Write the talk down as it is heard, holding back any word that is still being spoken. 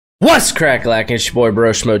What's crack-lackin'? It's your boy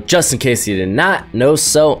Broshmo, just in case you did not know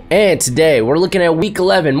so. And today we're looking at week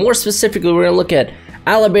 11. More specifically, we're gonna look at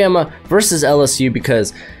Alabama versus LSU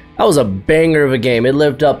because that was a banger of a game. It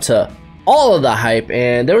lived up to all of the hype,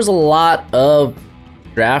 and there was a lot of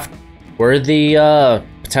draft-worthy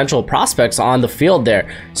potential prospects on the field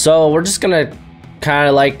there. So we're just gonna kind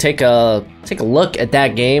of like take a look at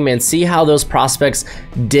that game and see how those prospects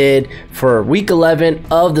did for week 11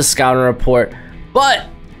 of the scouting report. But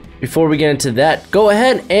before we get into that, go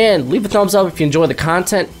ahead and leave a thumbs up if you enjoy the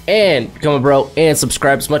content and become a bro and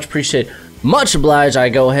subscribe. It's much appreciated, much obliged. I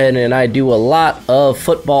go ahead and I do a lot of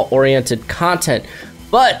football oriented content.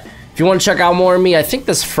 But if you want to check out more of me, I think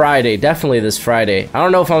this Friday, definitely this Friday. I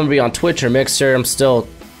don't know if I'm gonna be on Twitch or Mixer. I'm still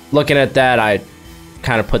looking at that. I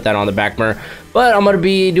kind of put that on the back burner. But I'm going to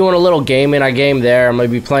be doing a little gaming. I game there. I'm going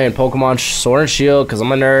to be playing Pokemon Sword and Shield because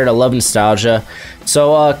I'm a nerd. I love nostalgia.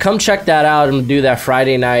 So come check that out. I'm going to do that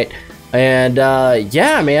Friday night. And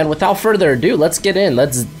yeah, man, without further ado, let's get in.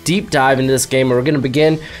 Let's deep dive into this game. We're going to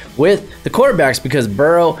begin with the quarterbacks because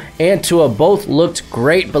Burrow and Tua both looked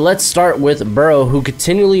great. But let's start with Burrow, who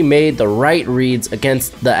continually made the right reads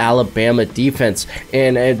against the Alabama defense.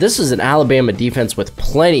 And this is an Alabama defense with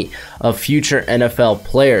plenty of future NFL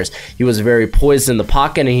players. He was very poised in the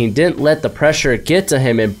pocket, and he didn't let the pressure get to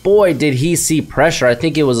him. And boy, did he see pressure. I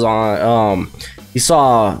think it was on... he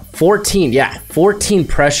saw 14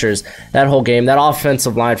 pressures that whole game. That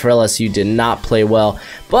offensive line for LSU did not play well,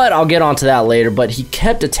 but I'll get onto that later. But he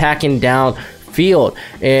kept attacking downfield,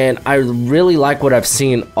 and I really like what I've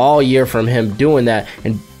seen all year from him doing that.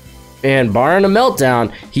 And barring a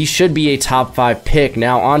meltdown, he should be a top 5 pick.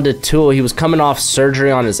 Now on to Tua. He was coming off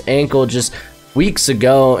surgery on his ankle just weeks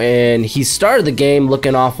ago, and he started the game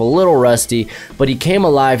looking off a little rusty, but he came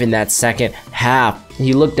alive in that second half.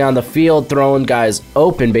 He looked down the field, throwing guys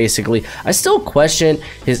open, basically. I still question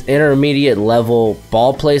his intermediate level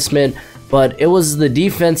ball placement, but it was the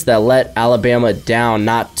defense that let Alabama down,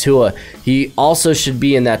 not Tua. He also should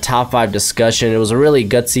be in that top 5 discussion. It was a really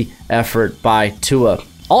gutsy effort by Tua.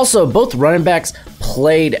 Also, both running backs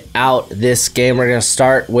played out this game. We're going to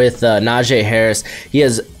start with Najee Harris. He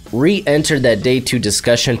has re-entered that day 2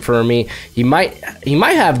 discussion for me. He might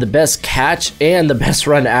have the best catch and the best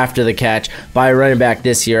run after the catch by a running back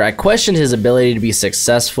this year. I questioned his ability to be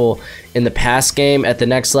successful in the pass game at the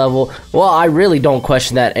next level. Well, I really don't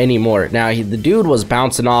question that anymore. Now, the dude was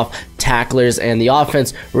bouncing off tacklers, and the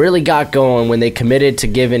offense really got going when they committed to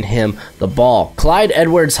giving him the ball. Clyde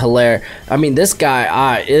Edwards-Helaire, I mean, this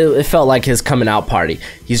guy, it felt like his coming out party.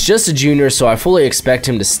 He's just a junior, so I fully expect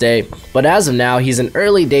him to stay. But as of now, he's an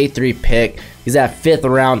early day 3 pick. He's at 5th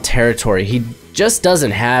round territory. He just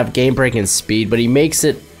doesn't have game-breaking speed, but he makes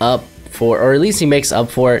it up for, or at least he makes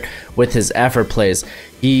up for it with his effort plays.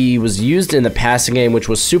 He was used in the passing game, which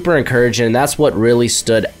was super encouraging, and that's what really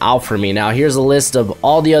stood out for me. Now, here's a list of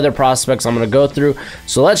all the other prospects I'm going to go through.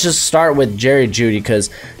 So let's just start with Jerry Jeudy,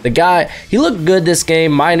 because the guy, he looked good this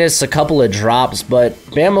game, minus a couple of drops, but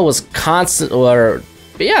Bama was Bama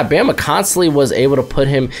constantly was able to put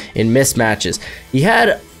him in mismatches. He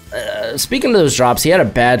had... speaking of those drops, he had a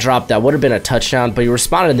bad drop that would have been a touchdown, but he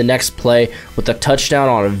responded the next play with a touchdown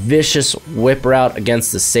on a vicious whip route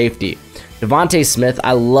against the safety. Devontae Smith,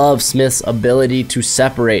 I love Smith's ability to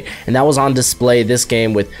separate, and that was on display this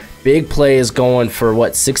game with big plays going for,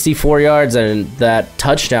 what, 64 yards and that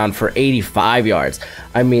touchdown for 85 yards.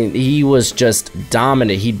 I mean, he was just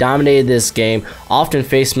dominant. He dominated this game, often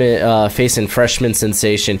facing freshman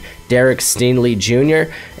sensation Derek Stingley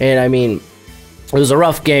Jr., and I mean, it was a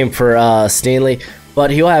rough game for Stingley, but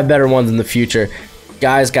he'll have better ones in the future.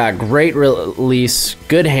 Guy's got great release,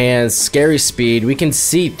 good hands, scary speed. We can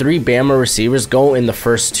see 3 Bama receivers go in the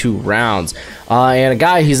first 2 rounds. And a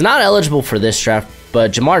guy, he's not eligible for this draft,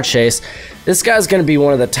 but Jamar Chase, this guy's going to be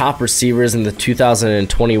one of the top receivers in the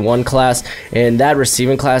 2021 class, and that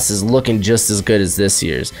receiving class is looking just as good as this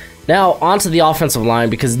year's. Now, onto the offensive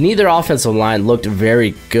line, because neither offensive line looked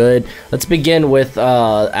very good. Let's begin with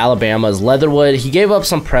Alabama's Leatherwood. He gave up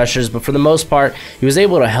some pressures, but for the most part, he was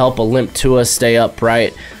able to help a limp Tua stay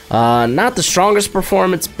upright. Not the strongest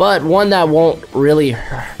performance, but one that won't really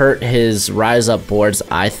hurt his rise-up boards,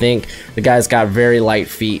 I think. The guy's got very light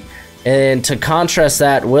feet. And to contrast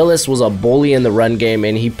that, Willis was a bully in the run game,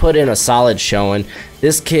 and he put in a solid showing.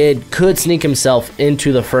 This kid could sneak himself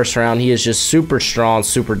into the first round. He is just super strong,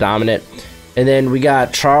 super dominant. And then we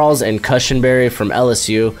got Charles and Cushenberry from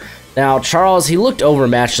LSU. Now, Charles, he looked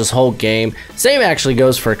overmatched this whole game. Same actually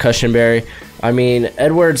goes for Cushenberry. I mean,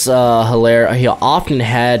 Edwards-Helaire, he often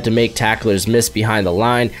had to make tacklers miss behind the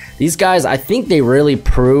line. These guys, I think they really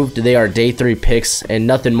proved they are day 3 picks and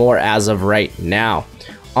nothing more as of right now.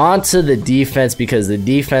 On to the defense, because the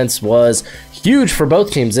defense was huge for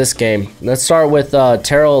both teams this game. Let's start with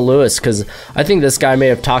Terrell Lewis, because I think this guy may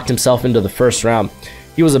have talked himself into the first round.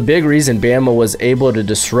 He was a big reason Bama was able to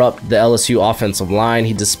disrupt the LSU offensive line.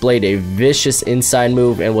 He displayed a vicious inside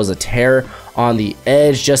move and was a terror on the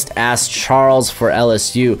edge. Just ask Charles for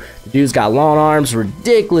LSU. The dude's got long arms,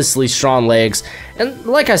 ridiculously strong legs, and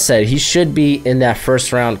like I said, he should be in that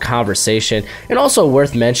first round conversation. And also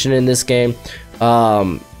worth mentioning in this game,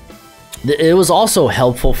 it was also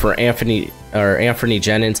helpful for Anthony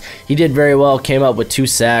Jennings. He did very well, came up with 2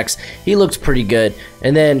 sacks. He looked pretty good.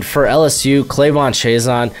 And then for LSU, Clavon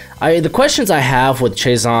Chazon, the questions I have with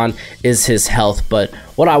Chazon is his health, but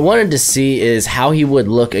what I wanted to see is how he would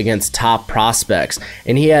look against top prospects.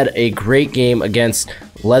 And he had a great game against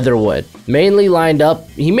Leatherwood. He mainly lined up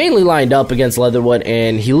against Leatherwood,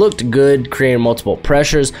 and he looked good, creating multiple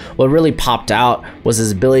pressures. What really popped out was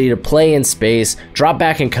his ability to play in space, drop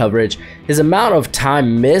back in coverage. His amount of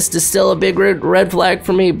time missed is still a big red flag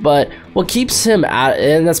for me, but what keeps him out,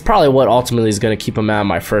 and that's probably what ultimately is going to keep him out of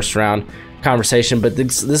my first round conversation, but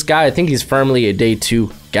this guy, I think he's firmly a day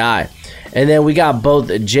 2 guy. And then we got both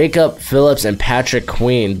Jacob Phillips and Patrick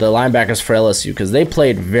Queen, the linebackers for LSU, because they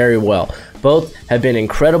played very well. Both have been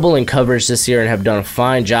incredible in coverage this year and have done a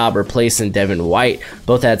fine job replacing Devin White.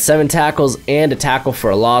 Both had 7 tackles and a tackle for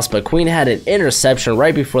a loss, but Queen had an interception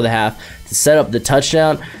right before the half to set up the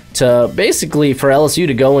touchdown to basically for LSU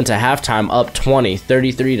to go into halftime up 20,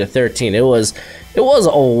 33-13. It was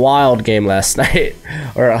a wild game last night,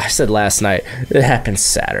 or I said last night, it happened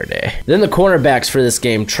Saturday. Then the cornerbacks for this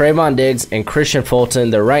game, Trayvon Diggs and Christian Fulton,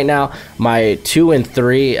 they're right now my 2 and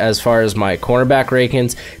 3 as far as my cornerback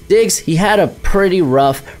rankings. Diggs, he had a pretty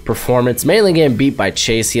rough performance, mainly getting beat by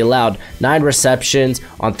Chase. He allowed 9 receptions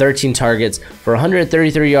on 13 targets for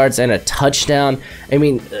 133 yards and a touchdown. I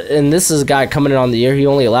mean, and this is a guy coming in on the year, he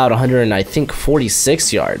only allowed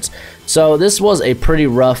 146 yards. So this was a pretty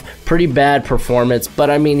rough, pretty bad performance, but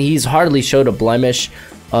I mean, he's hardly showed a blemish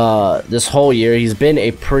this whole year. He's been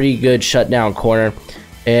a pretty good shutdown corner.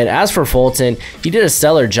 And as for Fulton, he did a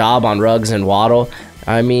stellar job on Ruggs and Waddle.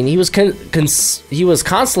 I mean, he was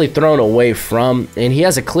constantly thrown away from, and he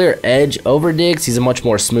has a clear edge over Diggs. He's a much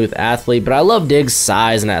more smooth athlete, but I love Diggs'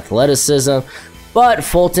 size and athleticism. But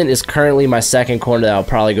Fulton is currently my second corner that I'll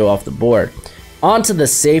probably go off the board. On to the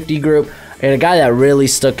safety group. And a guy that really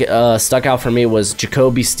stuck out for me was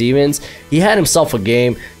Jacoby Stevens. He had himself a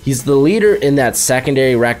game. He's the leader in that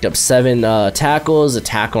secondary, racked up 7 tackles, a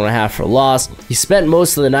tackle and a half for loss. He spent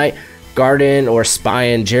most of the night guarding or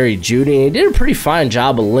spying Jerry Jeudy, and he did a pretty fine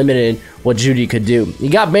job of limiting what Jeudy could do. He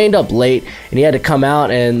got banged up late, and he had to come out,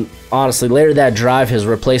 and honestly, later that drive, his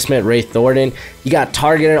replacement, Ray Thornton, he got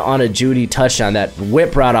targeted on a Jeudy touchdown, that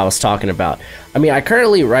whip route I was talking about. I mean, I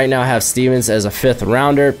currently right now have Stevens as a 5th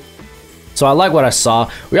rounder. So I like what I saw.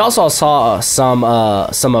 We also saw some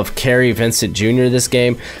of Kerry Vincent Jr. this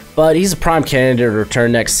game, but he's a prime candidate to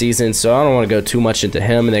return next season, so I don't want to go too much into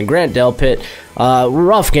him. And then Grant Delpit,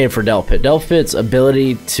 rough game for Delpit. Delpit's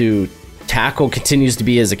ability to tackle continues to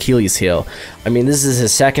be his Achilles heel. I mean, this is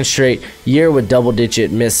his 2nd straight year with double-digit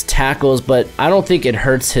missed tackles, but I don't think it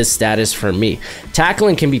hurts his status for me.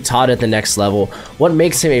 Tackling can be taught at the next level. What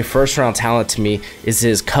makes him a first-round talent to me is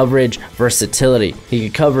his coverage versatility. He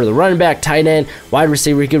can cover the running back, tight end, wide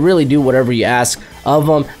receiver. He can really do whatever you ask of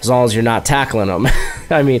him as long as you're not tackling him.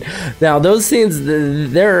 I mean, now those things,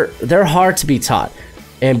 they're hard to be taught.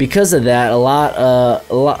 And because of that, a lot,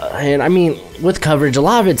 and I mean, with coverage, a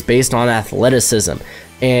lot of it's based on athleticism.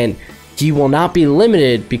 And he will not be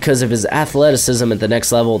limited because of his athleticism at the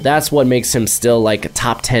next level. That's what makes him still like a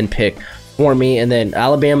top 10 pick for me. And then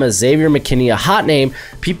Alabama, Xavier McKinney, a hot name.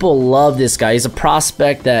 People love this guy. He's a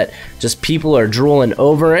prospect that just people are drooling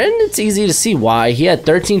over, and it's easy to see why. He had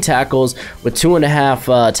 13 tackles with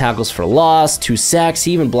 2.5 tackles for loss, 2 sacks.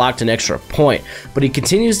 He even blocked an extra point, but he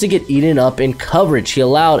continues to get eaten up in coverage. He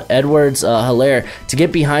allowed Edwards-Helaire to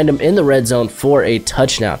get behind him in the red zone for a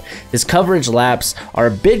touchdown. His coverage laps are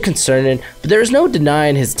a bit concerning, but there's no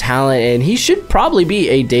denying his talent, and he should probably be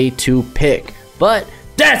a day 2 pick. But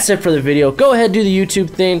that's it for the video. Go ahead, do the YouTube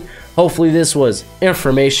thing. Hopefully this was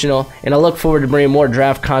informational, and I look forward to bringing more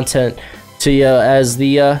draft content to you as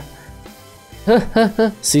the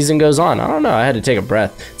season goes on. I don't know, I had to take a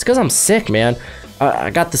breath. It's because I'm sick, man. I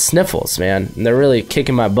got the sniffles, man, and they're really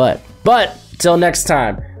kicking my butt. But till next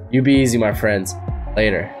time, you be easy, my friends.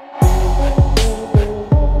 Later.